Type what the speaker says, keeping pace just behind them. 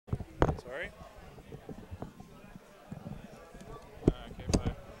Sorry? Okay,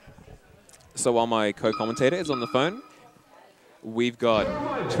 bye. So while my co-commentator is on the phone, we've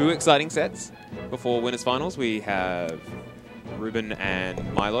got 2 exciting sets before winners finals. We have Ruben and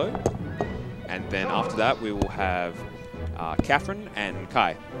Mylo, and then after that we will have Catherine and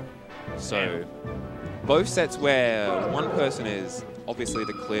Kai. So both sets where one person is obviously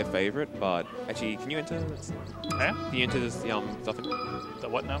the clear favorite, but actually, can you enter? Yeah? Can you enter this stuff? The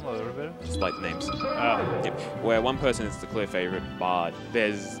what number? A little bit? Just like names. Oh. Yep. Where one person is the clear favorite, but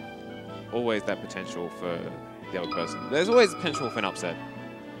there's always that potential for the other person. There's always potential for an upset,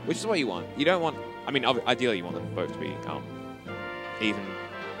 which is what you want. You don't want. I mean, ideally, you want them both to be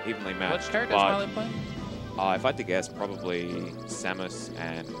evenly matched. Which character is Mylo playing? If I had to guess, probably Samus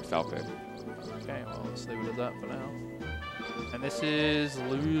and Falco. Okay, well, let's leave it at that for now. And this is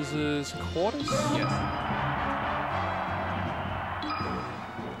losers quarters? Yes.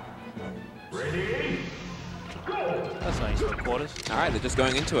 Ready? Go! That's nice for quarters. All right, they're just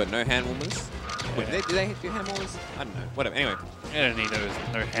going into it. No hand warmers. Wait, do they do hand warmers? I don't know. Whatever. Anyway. You don't need those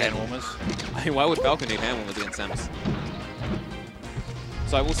no hand warmers. I mean, why would Falco need hand warmers against Samus?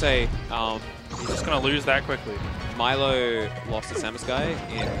 So I will say, He's just going to lose that quickly. Mylo lost to Samus guy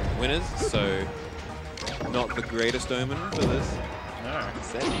in winners, so not the greatest omen for this No,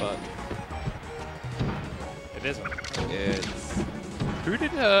 set, but it isn't. it's Who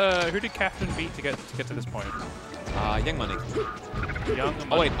did Catherine beat to get to this point? Young Money. Young Money.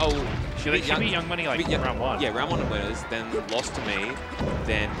 Oh wait, She beat Young Money like round 1. Yeah, round 1 of winners, then lost to me,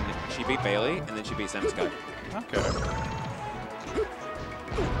 then she beat Bailey, and then she beat Samus guy. Okay.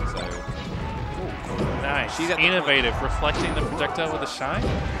 So Nice. She's at the innovative, reflecting the projectile with a shine.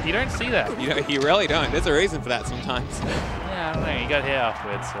 You don't see that. you really don't. There's a reason for that sometimes. Yeah, I don't know. You got here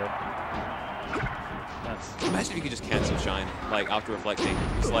afterwards, so. That's... Imagine if you could just cancel shine, like after reflecting.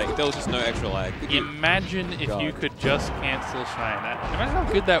 It's like there was just no extra lag. Imagine if you could just cancel shine. Imagine how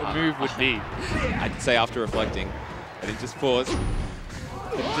good that move would be. I'd say after reflecting, and then just pause.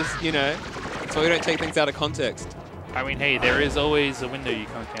 And just, you know, so we don't take things out of context. I mean, hey, there is always a window you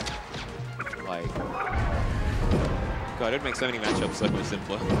can't cancel. Like, God, it would make so many matchups so much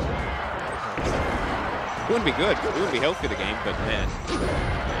simpler. It wouldn't be good. It wouldn't be healthy for the game, but man.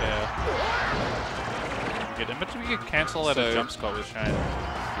 Yeah. Good. Imagine if you could cancel at a jump spot with shine.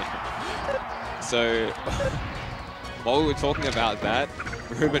 So, while we were talking about that,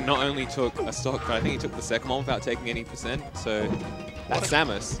 Ruben not only took a stock, but I think he took the second one without taking any percent. So, that's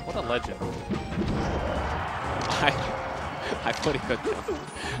Samus. What a legend. I thought he could.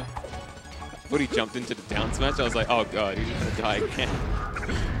 I thought he jumped into the down smash. I was like, oh god, he's gonna die again.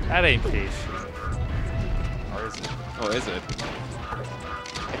 That ain't peach. Or is it? Oh, is it?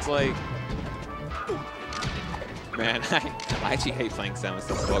 It's like, man, I actually hate playing Samus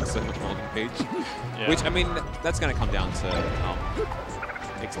this box so much more than Peach. Yeah. Which, I mean, that's gonna come down to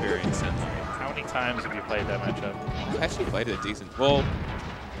experience and. How many times have you played that matchup? I actually played it a decent bit.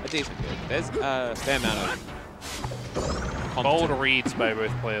 There's a fair amount of. Bold reads by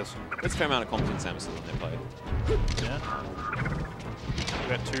both players. There's a fair amount of competent Samuses when they play. Yeah. We've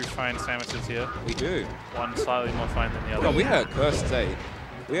got 2 fine Samuses here. We do. One slightly more fine than the other. God, we are a cursed state.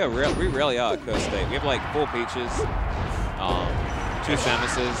 We really are a cursed state. We have like 4 Peaches, 2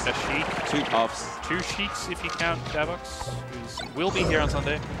 Samuses, a Sheik, 2 Puffs. 2 Sheiks if you count Dabox, who will be here on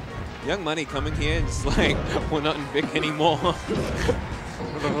Sunday. Young Money coming here and just like, we're not in Vic anymore.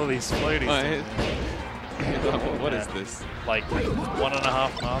 Look at all these floaties. What is this? Like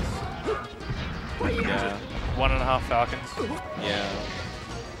 1.5 Mars. Yeah. 1.5 Falcons. Yeah.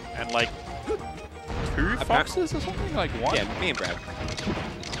 And like 2 Foxes or something? Like 1? Yeah, me and Brad.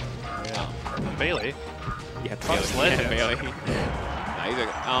 Yeah. And Bailey. Yeah, Fox Bailey. legend. Yeah, Bailey.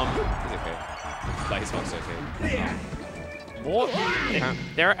 Nah, he's okay. Like, his Fox okay. More,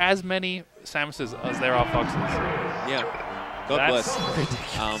 there are as many Samuses as there are Foxes. Yeah. God bless.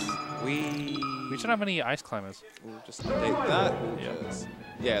 Ridiculous. We shouldn't have any ice climbers. We'll just update that. Yeah.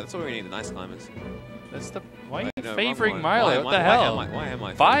 Yeah, that's what we need, the nice climbers. That's the. Why are you No, favoring wrong Mylo? one. What the hell? Why am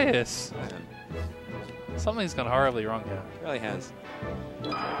I? Bias. I am. Something's gone horribly wrong here. It really has.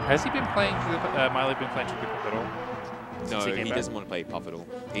 Has he been playing? Mylo been playing Chippy Puff at all? No, he doesn't want to play Puff at all.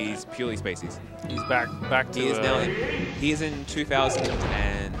 He's purely Spaceys. He's back to. He is now. He is in 2000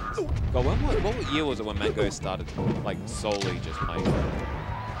 and. God, what year was it when Mango started like solely just playing?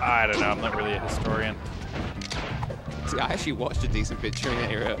 I don't know. I'm not really a historian. See, I actually watched a decent bit during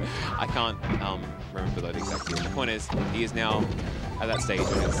that era. I can't remember that exactly. The point is, he is now at that stage.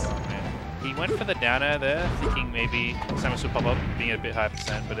 He went for the down air there, thinking maybe Samus would pop up, being a bit high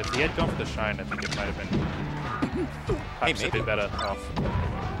percent. But if he had gone for the shine, I think it might have been perhaps a bit better off.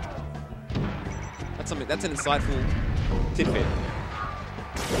 something. That's an insightful tidbit.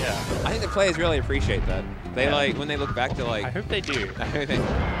 Yeah. I think the players really appreciate that. They Yeah. like when they look back to like. I hope they do. I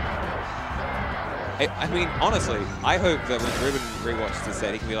mean, honestly, I hope that when Ruben rewatches the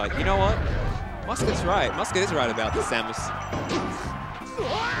set, he can be like, you know what? Musket's right. Musket is right about the Samus.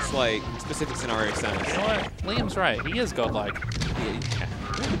 It's like specific scenario Samus. You know what? Liam's right. He is godlike. Yeah.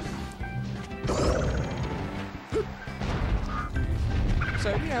 So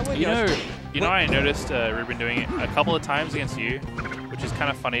yeah, when You know, I noticed Ruben doing it a couple of times against you, which is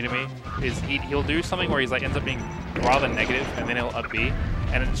kind of funny to me. Is he'll do something where he's like ends up being rather negative, and then he'll up B,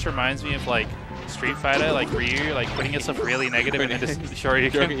 and it just reminds me of like Street Fighter, like Ryu, like putting yourself really negative and then just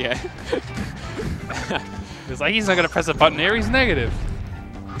Shoryuken. Yeah. It's like he's not gonna press a button here. He's negative.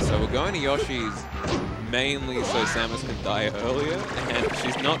 So we're going to Yoshi's mainly so Samus can die earlier, and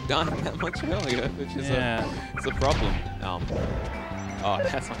she's not dying that much earlier, which is it's a problem. Oh,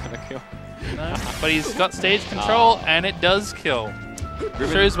 that's not gonna kill. No, but he's got stage control, and it does kill.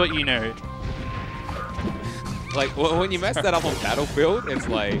 Ruben, Shows what you know. Like when you mess that up on Battlefield, it's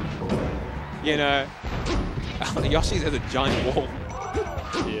like, you know, Yoshi's has a giant wall.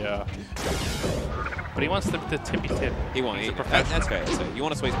 Yeah. But he wants the tippy tip. He wants. He's a That's professional. fair. So you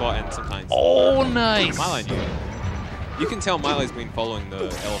want a sweet spot, and sometimes. Oh, nice. Mylo knew. You can tell Milo's been following the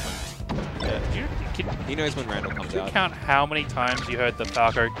elephant. Yeah. He knows when Randall comes Did you out. count how many times you heard the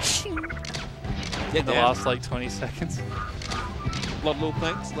Falco in the damn. last like 20 seconds? A lot of little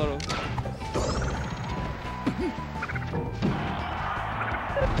planks, a lot of.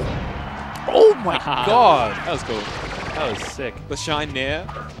 Oh my god! That was cool. That was sick. The shine nair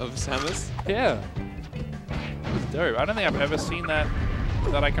of Samus. Yeah. That was dope. I don't think I've ever seen that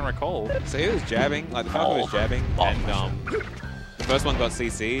I can recall. So he was jabbing, like the Falco was jabbing, and the first one got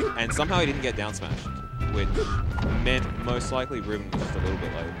CC'd, and somehow he didn't get down smashed, which meant most likely Ruben was just a little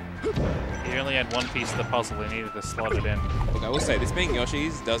bit late. He only had one piece of the puzzle. He needed to slot it in. Look, I will say, this being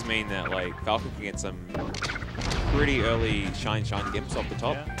Yoshi's does mean that like Falco can get some pretty early shine gimps off the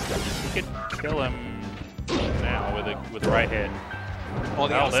top. Yeah. You could kill him now with the right hit. Oh,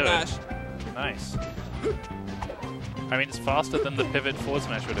 the That'll up do it. smash. Nice. I mean, it's faster than the pivot forward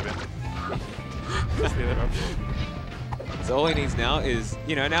smash would have been. That's the other option. So all he needs now is,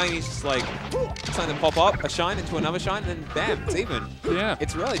 you know, now he needs just like something to pop up, a shine into another shine, and then bam, it's even. Yeah.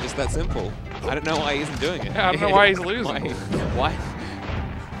 It's really just that simple. I don't know why he isn't doing it. Yeah, I don't know why he's losing. Why?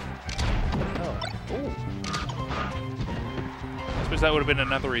 I suppose that would have been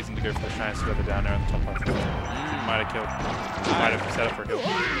another reason to go for the shines further down there on the top left. Might have killed. Might have set up for a kill.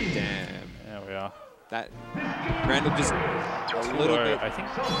 Damn. There we are. That Randall just a little bit, I think.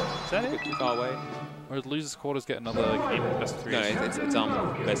 Is that a bit it? too far away. Or does losers quarters get another even best of threes? No, it's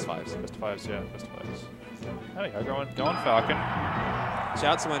best fives. Best of fives, yeah, best of fives. There we go, go on Falcon.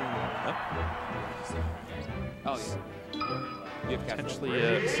 Shouts when. Oh yeah. You have Potentially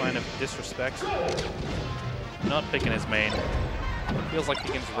a sign of disrespect. Not picking his main. Feels like he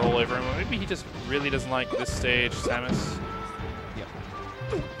can just roll over him. Or maybe he just really doesn't like this stage, Samus. Yep.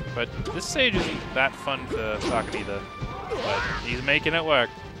 But this stage isn't that fun for Falcon either. But he's making it work.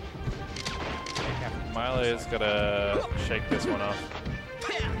 Mylo's got to shake this one off.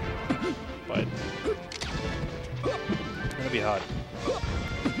 But it's going to be hard.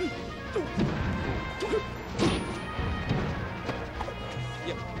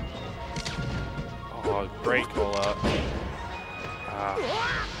 Yep. Oh, great call out.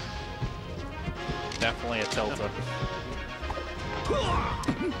 Definitely a tilter.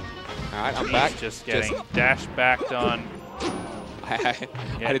 Alright, I'm He's back. just getting dash backed on. I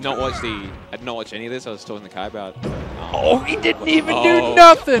did not watch any of this. I was talking to Kai about. Oh, he didn't even do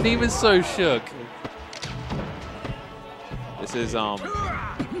nothing. He was so shook. This is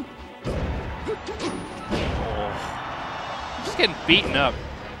Just getting beaten up.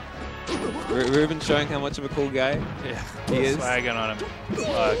 Ruben showing how much of a cool guy Yeah, he is. swagging on him.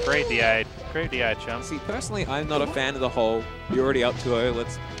 Great DI chump. See, personally, I'm not a fan of the whole. You're already up 2-0.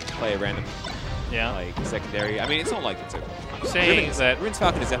 Let's play a random Yeah, like secondary. I mean, it's not like it's a. saying that Ruben's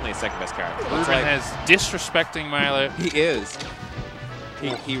Falcon is definitely a second best character. It's Ruben like, has disrespecting Mylo. He is.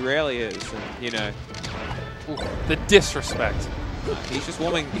 He rarely is. And, you know, The disrespect. he's just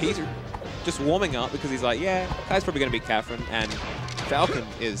warming. He's just warming up because he's like, yeah, Kai's probably going to beat Catherine, and Falcon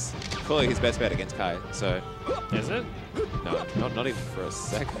is clearly his best bet against Kai. So Is it? no, not even for a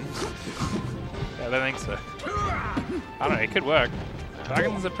second. I don't think so. I don't know. It could work.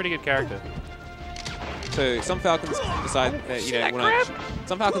 Falcon's a pretty good character. So some Falcons decide that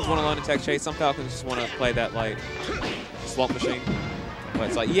some Falcons want to learn attack chase. Some Falcons just want to play that like slot machine, where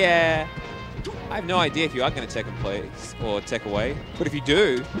it's like, yeah, I have no idea if you are going to tech in place or tech away, but if you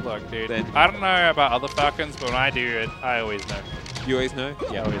do, Look, dude, then I don't know about other Falcons, but when I do it, I always know. you always know.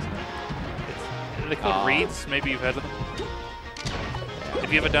 I always know. They're called reads. Maybe you've heard of them.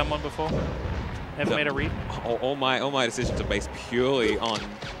 Have you ever done one before? Ever made a read? All my decisions are based purely on.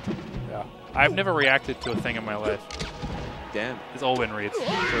 Yeah. I've never reacted to a thing in my life. Damn. It's all been reads.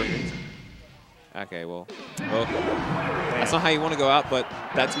 Okay, well, that's not how you want to go out, but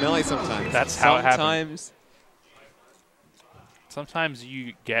that's melee sometimes. That's how it happens. Sometimes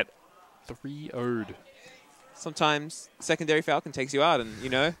you get 3-0'd. Sometimes secondary Falcon takes you out, and you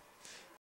know